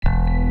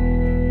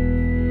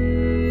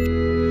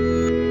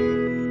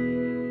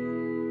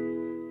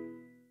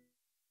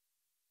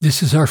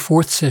This is our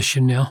fourth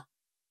session now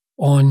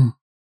on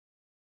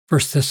 1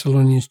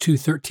 Thessalonians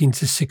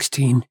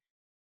 2:13-16.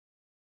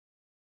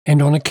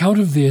 And on account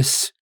of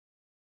this,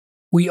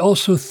 we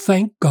also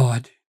thank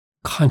God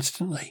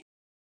constantly,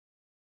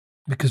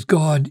 because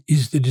God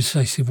is the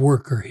decisive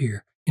worker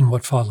here in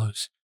what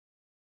follows.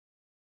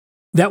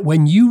 That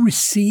when you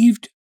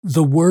received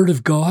the Word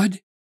of God,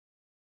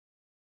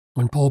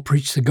 when Paul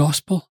preached the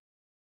gospel,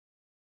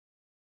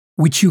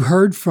 which you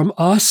heard from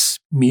us,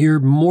 mere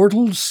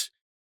mortals,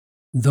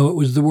 though it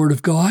was the Word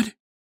of God,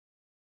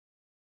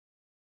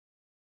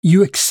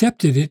 you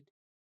accepted it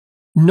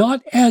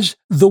not as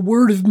the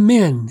word of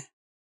men,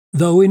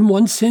 though in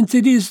one sense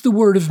it is the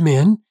word of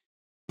men,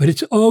 but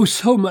it's oh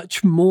so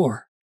much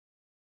more,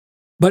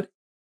 but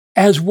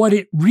as what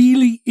it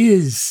really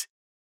is.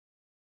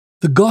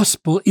 The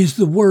gospel is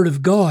the word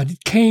of God.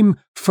 It came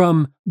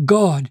from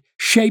God,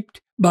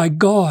 shaped by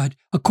God,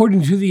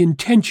 according to the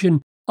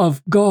intention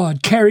of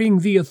God, carrying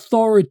the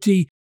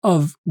authority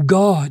of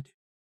God.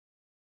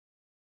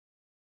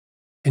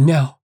 And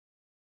now,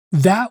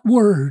 that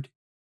word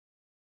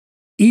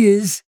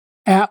is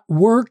at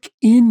work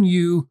in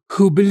you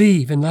who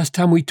believe. And last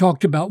time we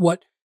talked about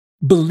what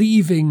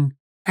believing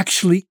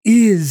actually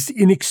is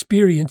in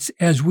experience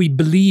as we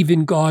believe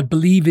in God,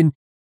 believe in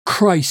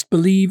Christ,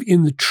 believe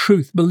in the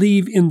truth,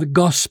 believe in the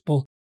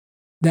gospel,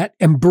 that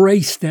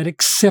embrace, that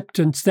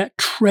acceptance, that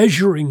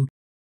treasuring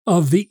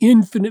of the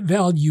infinite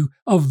value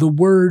of the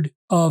Word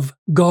of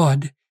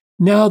God.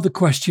 Now the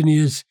question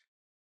is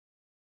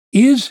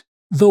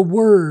the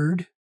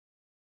Word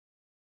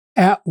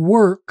at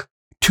work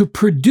to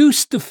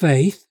produce the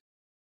faith,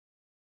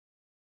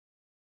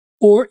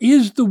 or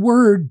is the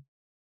Word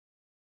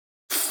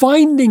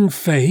finding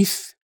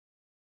faith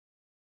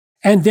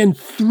and then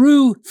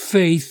through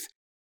faith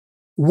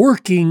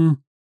working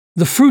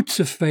the fruits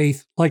of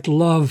faith like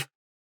love,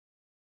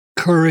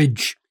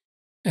 courage,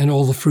 and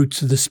all the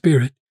fruits of the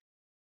Spirit?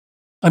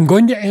 I'm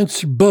going to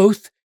answer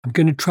both. I'm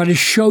going to try to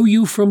show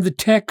you from the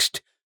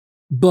text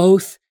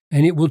both,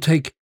 and it will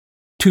take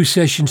 2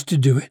 sessions to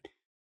do it.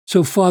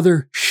 So,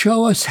 Father,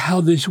 show us how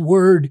this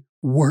word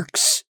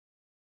works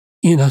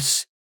in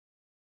us,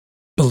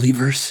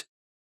 believers.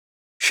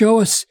 Show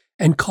us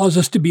and cause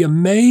us to be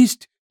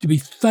amazed, to be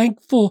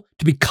thankful,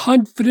 to be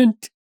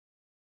confident.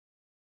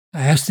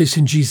 I ask this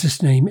in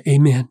Jesus' name,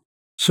 amen.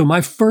 So my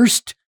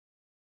first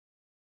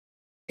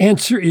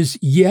answer is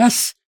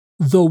yes,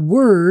 the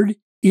word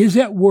is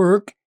at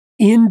work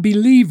in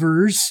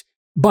believers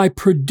by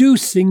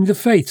producing the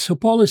faith. So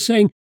Paul is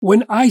saying,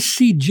 when I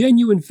see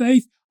genuine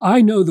faith,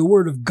 I know the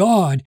Word of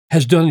God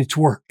has done its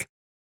work.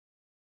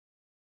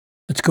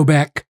 Let's go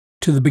back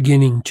to the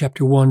beginning,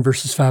 chapter 1,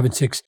 verses 5 and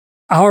 6.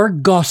 Our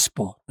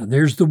gospel, now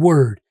there's the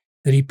word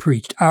that he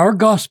preached. Our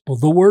gospel,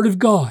 the Word of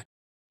God,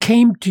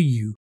 came to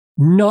you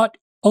not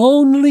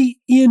only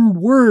in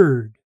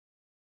word,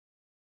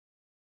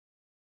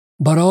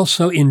 but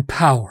also in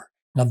power.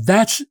 Now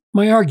that's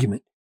my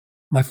argument.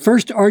 My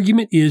first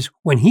argument is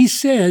when he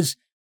says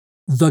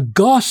the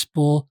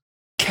gospel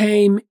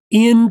came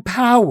in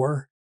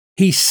power,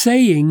 he's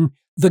saying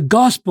the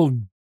gospel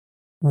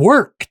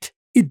worked.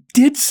 It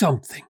did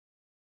something.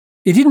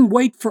 It didn't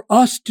wait for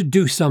us to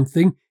do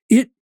something.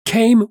 It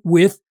came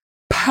with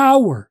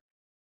power.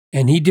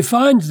 And he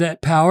defines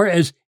that power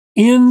as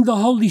in the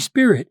Holy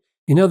Spirit.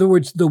 In other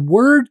words, the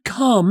word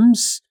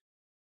comes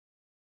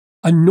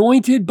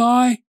anointed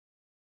by,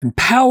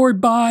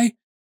 empowered by,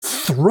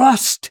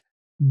 thrust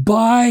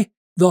by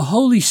the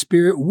Holy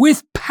Spirit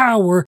with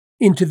power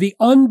into the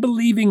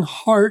unbelieving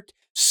heart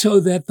so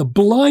that the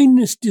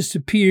blindness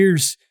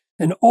disappears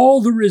and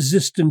all the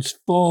resistance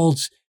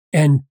falls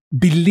and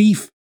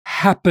belief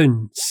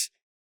happens.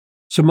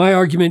 So my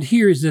argument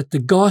here is that the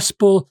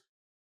gospel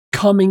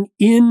coming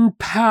in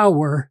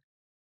power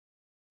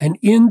and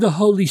in the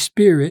Holy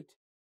Spirit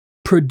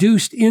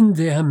produced in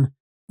them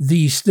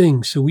these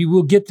things. So we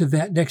will get to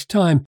that next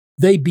time.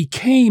 They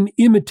became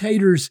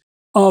imitators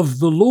of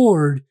the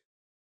Lord,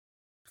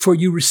 for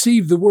you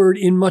received the word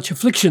in much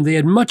affliction. They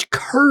had much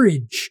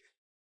courage,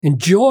 and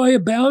joy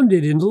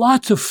abounded, and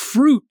lots of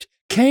fruit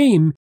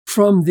came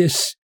from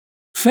this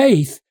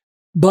faith.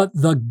 But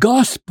the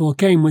gospel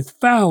came with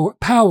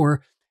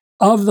power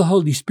of the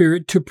Holy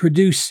Spirit to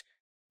produce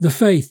the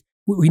faith.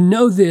 We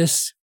know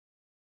this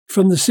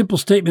from the simple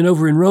statement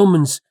over in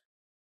Romans.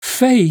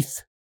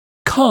 Faith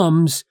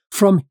comes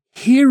from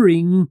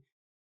hearing,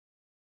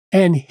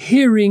 and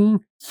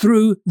hearing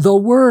through the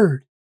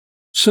word.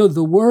 So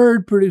the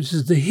word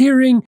produces the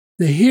hearing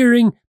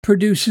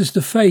produces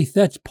the faith.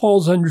 That's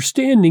Paul's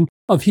understanding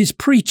of his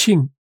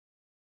preaching.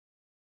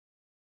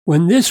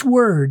 When this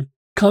word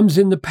comes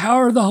in the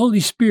power of the Holy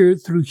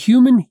Spirit through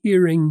human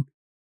hearing,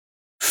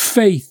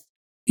 faith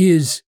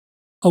is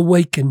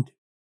awakened.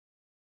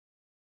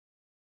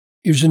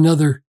 Here's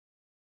another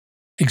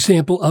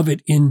example of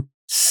it in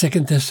 2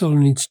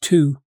 Thessalonians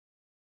 2.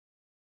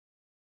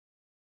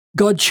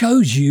 God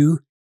chose you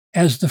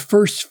as the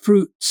first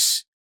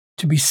fruits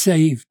to be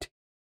saved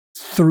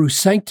through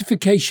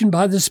sanctification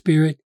by the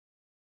Spirit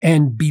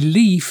and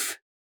belief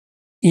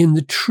in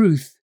the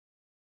truth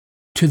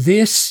To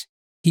this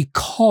he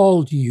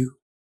called you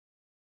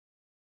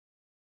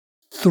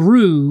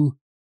through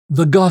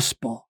the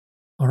gospel.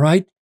 All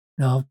right?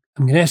 Now,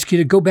 I'm going to ask you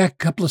to go back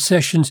a couple of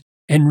sessions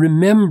and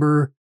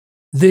remember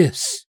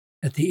this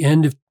at the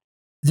end of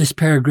this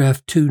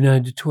paragraph 2,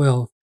 9 to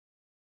 12.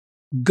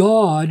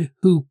 God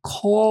who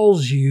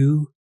calls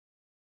you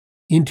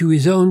into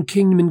his own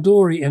kingdom and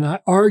glory. And I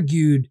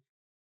argued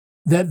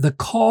that the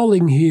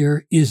calling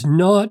here is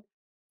not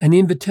an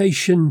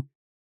invitation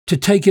to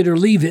take it or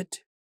leave it,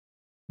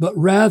 but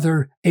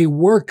rather a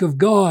work of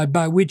God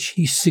by which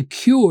he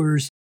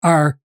secures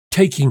our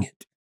taking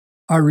it,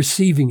 our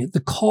receiving it.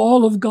 The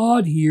call of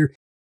God here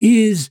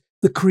is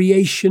the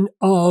creation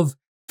of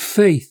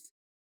faith.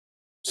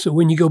 So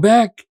when you go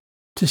back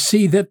to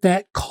see that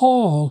that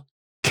call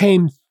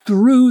came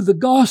through the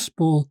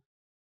gospel,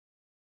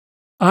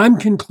 I'm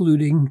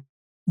concluding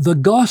the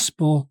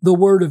gospel, the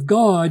word of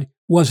God,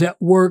 was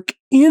at work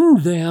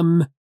in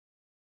them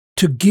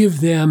to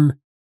give them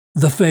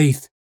the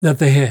faith that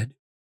they had,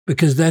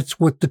 because that's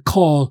what the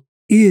call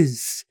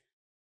is.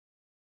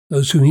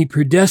 Those whom he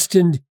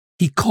predestined,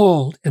 he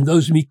called, and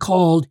those whom he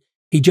called,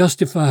 he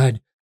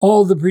justified.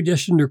 All the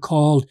predestined are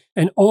called,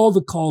 and all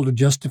the called are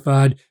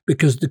justified,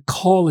 because the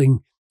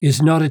calling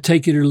is not a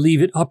take it or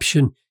leave it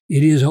option.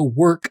 It is a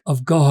work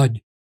of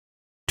God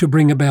to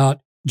bring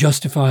about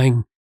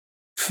justifying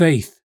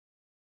faith.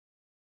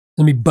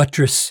 Let me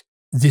buttress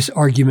this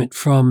argument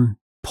from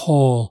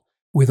Paul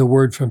with a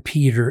word from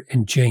Peter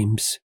and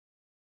James.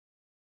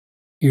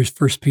 Here's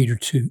 1 Peter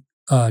 2,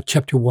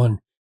 chapter 1,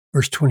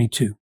 verse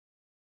 22.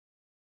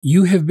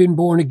 You have been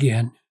born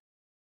again,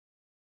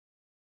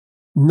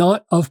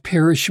 not of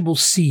perishable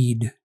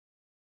seed,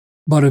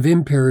 but of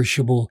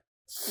imperishable,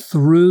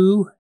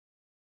 through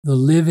the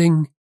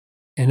living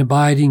and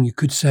abiding, you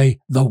could say,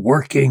 the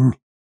working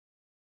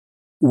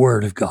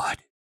Word of God.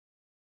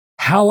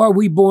 How are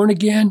we born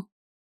again?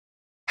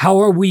 How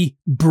are we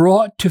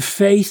brought to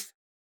faith?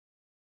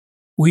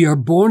 We are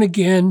born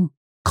again,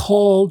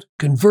 called,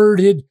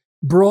 converted,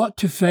 brought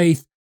to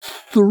faith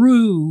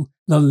through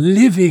the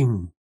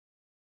living,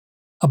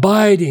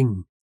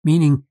 abiding,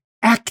 meaning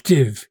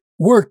active,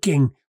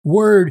 working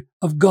Word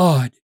of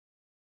God.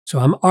 So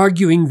I'm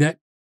arguing that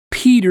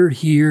Peter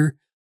here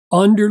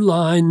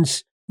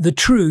underlines the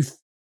truth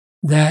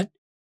that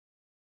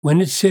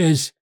when it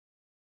says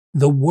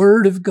the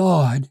Word of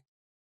God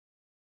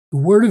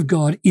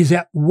is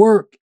at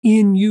work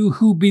in you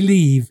who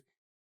believe,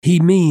 he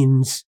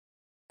means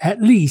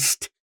at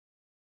least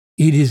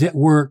it is at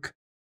work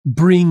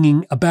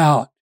bringing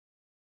about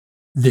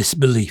this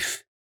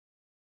belief.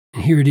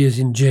 And here it is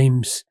in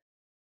James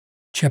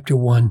chapter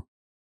 1.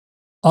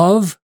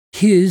 Of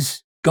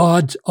his,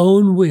 God's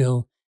own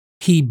will,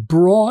 he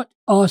brought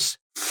us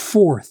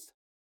forth.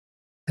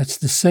 That's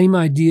the same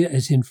idea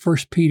as in 1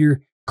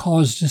 Peter,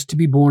 caused us to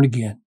be born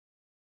again.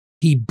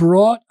 He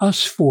brought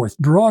us forth,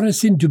 brought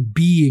us into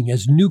being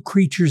as new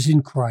creatures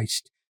in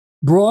Christ,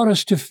 brought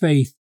us to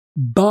faith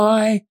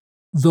by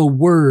the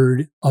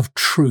word of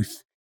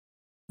truth,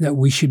 that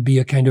we should be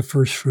a kind of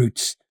first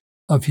fruits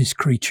of his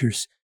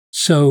creatures.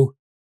 So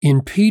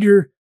in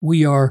Peter,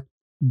 we are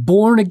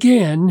born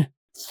again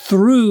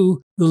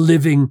through the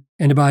living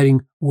and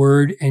abiding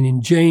word. And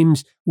in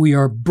James, we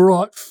are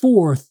brought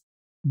forth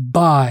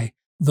by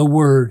the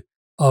word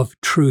of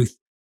truth,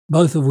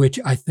 both of which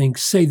I think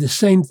say the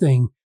same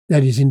thing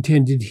that is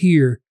intended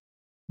here.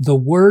 The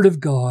word of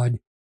God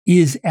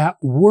is at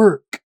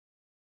work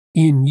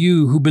in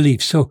you who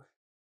believe. So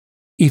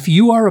if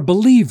you are a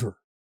believer,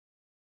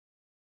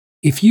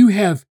 if you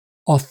have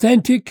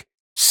authentic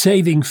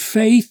saving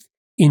faith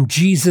in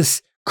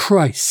Jesus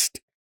Christ,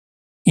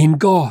 in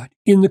God,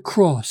 in the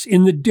cross,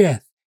 in the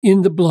death,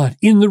 in the blood,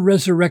 in the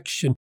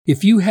resurrection,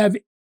 if you have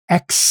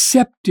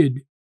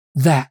accepted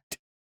that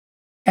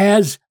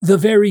as the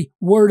very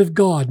word of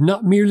God,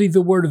 not merely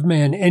the word of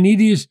man, and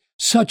it is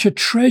such a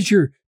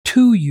treasure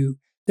to you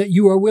that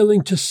you are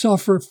willing to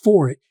suffer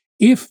for it,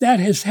 if that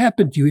has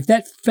happened to you, if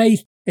that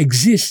faith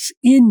exists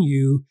in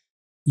you,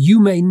 you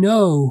may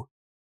know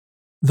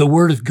the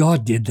word of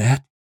God did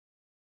that.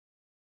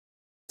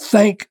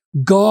 Thank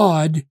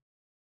God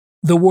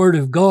the word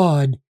of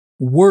God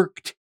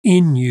worked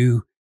in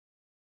you,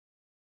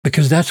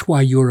 because that's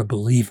why you're a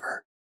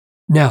believer.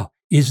 Now,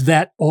 is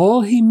that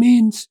all he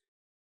means?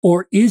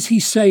 Or is he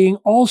saying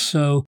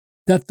also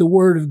that the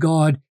word of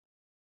God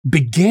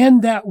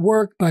began that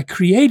work by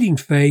creating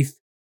faith,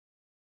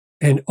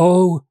 and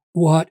oh,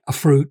 what a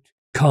fruit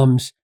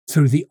comes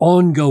through the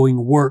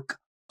ongoing work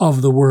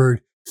of the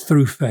word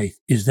through faith?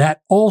 Is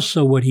that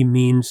also what he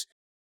means?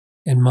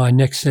 And my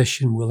next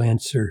session will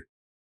answer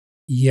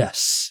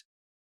yes.